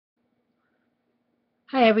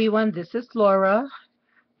Hi everyone, this is Laura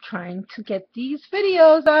trying to get these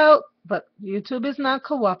videos out, but YouTube is not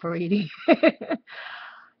cooperating.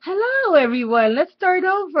 Hello everyone, let's start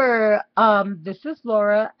over. This is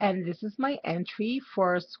Laura and this is my entry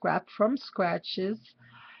for Scrap from Scratches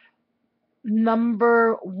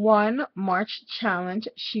 #1 March challenge.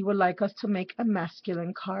 She would like us to make a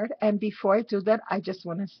masculine card. And before I do that, I just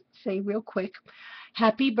want to say real quick,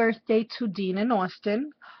 happy birthday to Dean and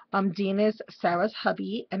Austin. Dean is Sarah's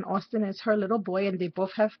hubby and Austin is her little boy, and they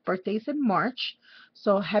both have birthdays in March.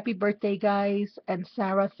 So happy birthday, guys. And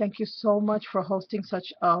Sarah, thank you so much for hosting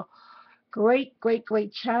such a great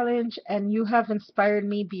challenge. And you have inspired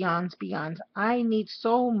me beyond. I need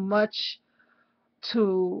so much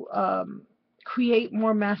to create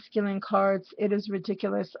more masculine cards. It is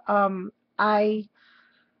ridiculous. I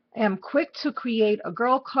am quick to create a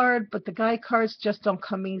girl card, but the guy cards just don't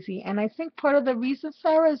come easy. And I think part of the reason,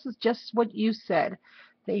 Sarah, is just what you said.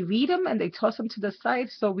 They read them and they toss them to the side,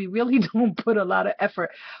 so we really don't put a lot of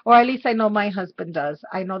effort. Or at least I know my husband does.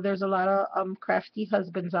 I know there's a lot of crafty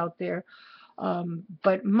husbands out there,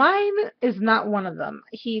 but mine is not one of them.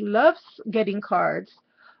 He loves getting cards.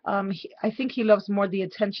 I think he loves more the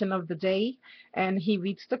attention of the day, and he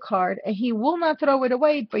reads the card, and he will not throw it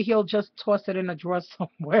away, but he'll just toss it in a drawer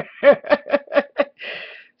somewhere.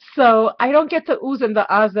 So I don't get the oohs and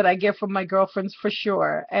the ahs that I get from my girlfriends for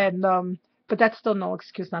sure. And but that's still no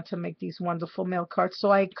excuse not to make these wonderful mail cards. So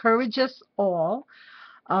I encourage us all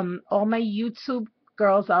my YouTube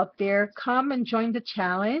girls out there, come and join the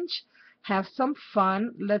challenge. Have some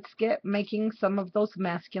fun. Let's get making some of those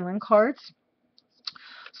masculine cards.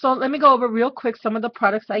 So let me go over real quick some of the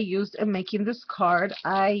products I used in making this card.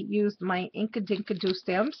 I used my Inkadinkado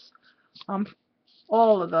stamps. Um,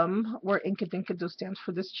 all of them were Inkadinkado stamps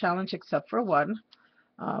for this challenge except for one.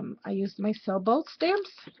 I used my sailboat stamps,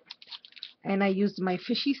 and I used my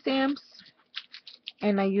fishy stamps,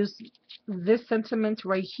 and I used this sentiment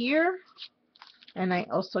right here, and I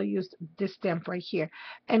also used this stamp right here.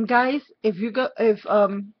 And guys, if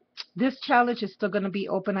this challenge is still going to be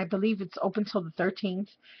open, I believe it's open till the 13th.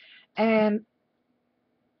 And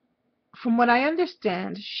from what I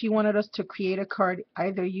understand, she wanted us to create a card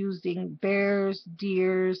either using bears,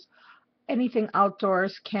 deers, anything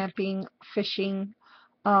outdoors, camping, fishing.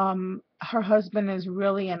 Her husband is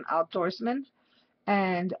really an outdoorsman,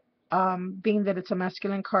 and being that it's a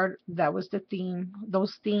masculine card, that was the theme.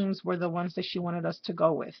 Those themes were the ones that she wanted us to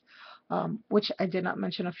go with, which I did not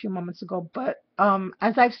mention a few moments ago. But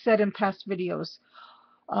as I've said in past videos,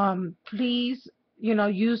 please,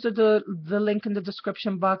 use the link in the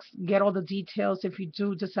description box. Get all the details. If you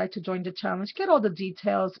do decide to join the challenge, get all the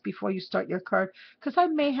details before you start your card, because I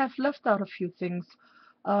may have left out a few things.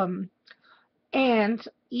 Um, and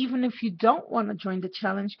even if you don't want to join the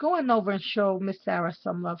challenge, go on over and show Miss Sarah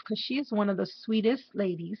some love, because she is one of the sweetest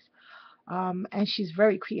ladies, and she's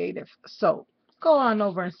very creative. So go on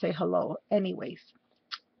over and say hello anyways.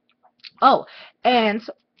 Oh, and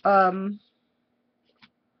um,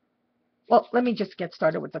 well, let me just get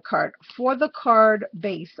started with the card. For the card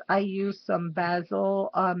base, I used some Basil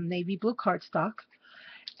navy blue cardstock.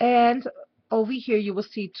 And over here, you will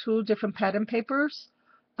see two different pattern papers.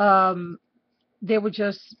 Um, They were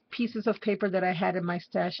just pieces of paper that I had in my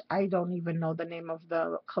stash. I don't even know the name of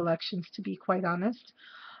the collections, to be quite honest.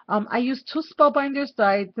 I used two spellbinders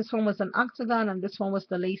dyed. This one was an octagon and this one was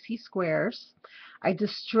the lacy squares. I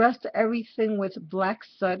distressed everything with black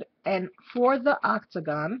soot. And for the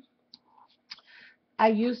octagon, I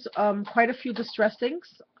used quite a few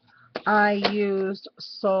distressings. I used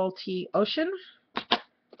salty ocean,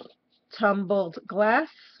 tumbled glass,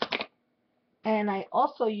 and I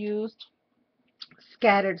also used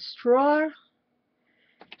scattered straw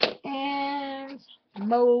and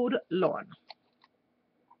mowed lawn.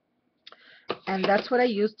 And that's what I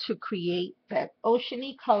used to create that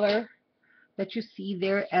oceany color that you see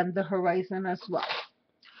there and the horizon as well.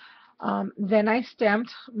 Then I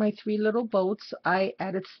stamped my three little boats. I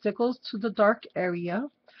added stickles to the dark area.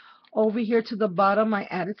 Over here to the bottom, I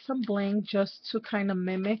added some bling just to kind of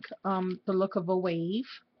mimic the look of a wave.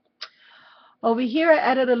 Over here, I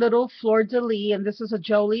added a little fleur-de-lis, and this is a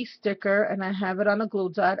Jolie sticker, and I have it on a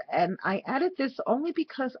glue dot. And I added this only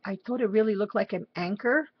because I thought it really looked like an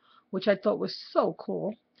anchor, which I thought was so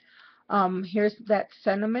cool. Here's that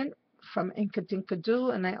sentiment from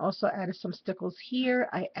Inkadinkado, and I also added some stickles here.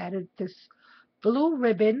 I added this blue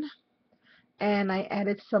ribbon, and I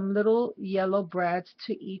added some little yellow brads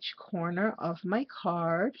to each corner of my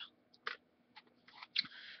card.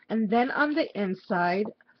 And then on the inside,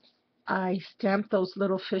 I stamped those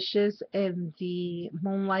little fishes in the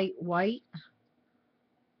moonlight white.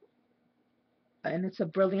 and it's a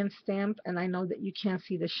brilliant stamp, and I know that you can't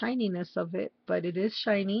see the shininess of it, but it is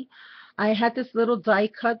shiny. I had this little die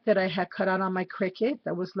cut that I had cut out on my Cricut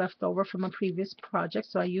that was left over from a previous project,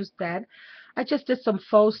 so I used that. I just did some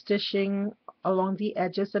faux stitching along the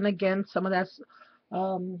edges, and again, some of that's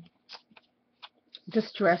um,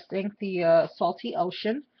 distress ink, the Salty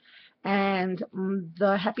Ocean, and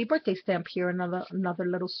the happy birthday stamp here, another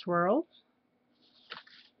little swirl.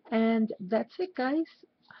 And that's it, guys.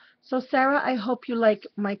 So Sarah, I hope you like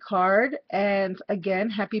my card. And again,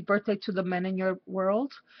 happy birthday to the men in your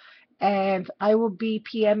world. And I will be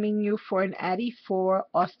PMing you for an Addy for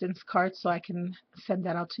Austin's card so I can send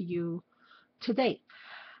that out to you today.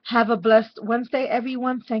 Have a blessed Wednesday,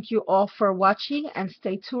 everyone. Thank you all for watching and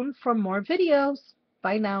stay tuned for more videos.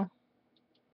 Bye now.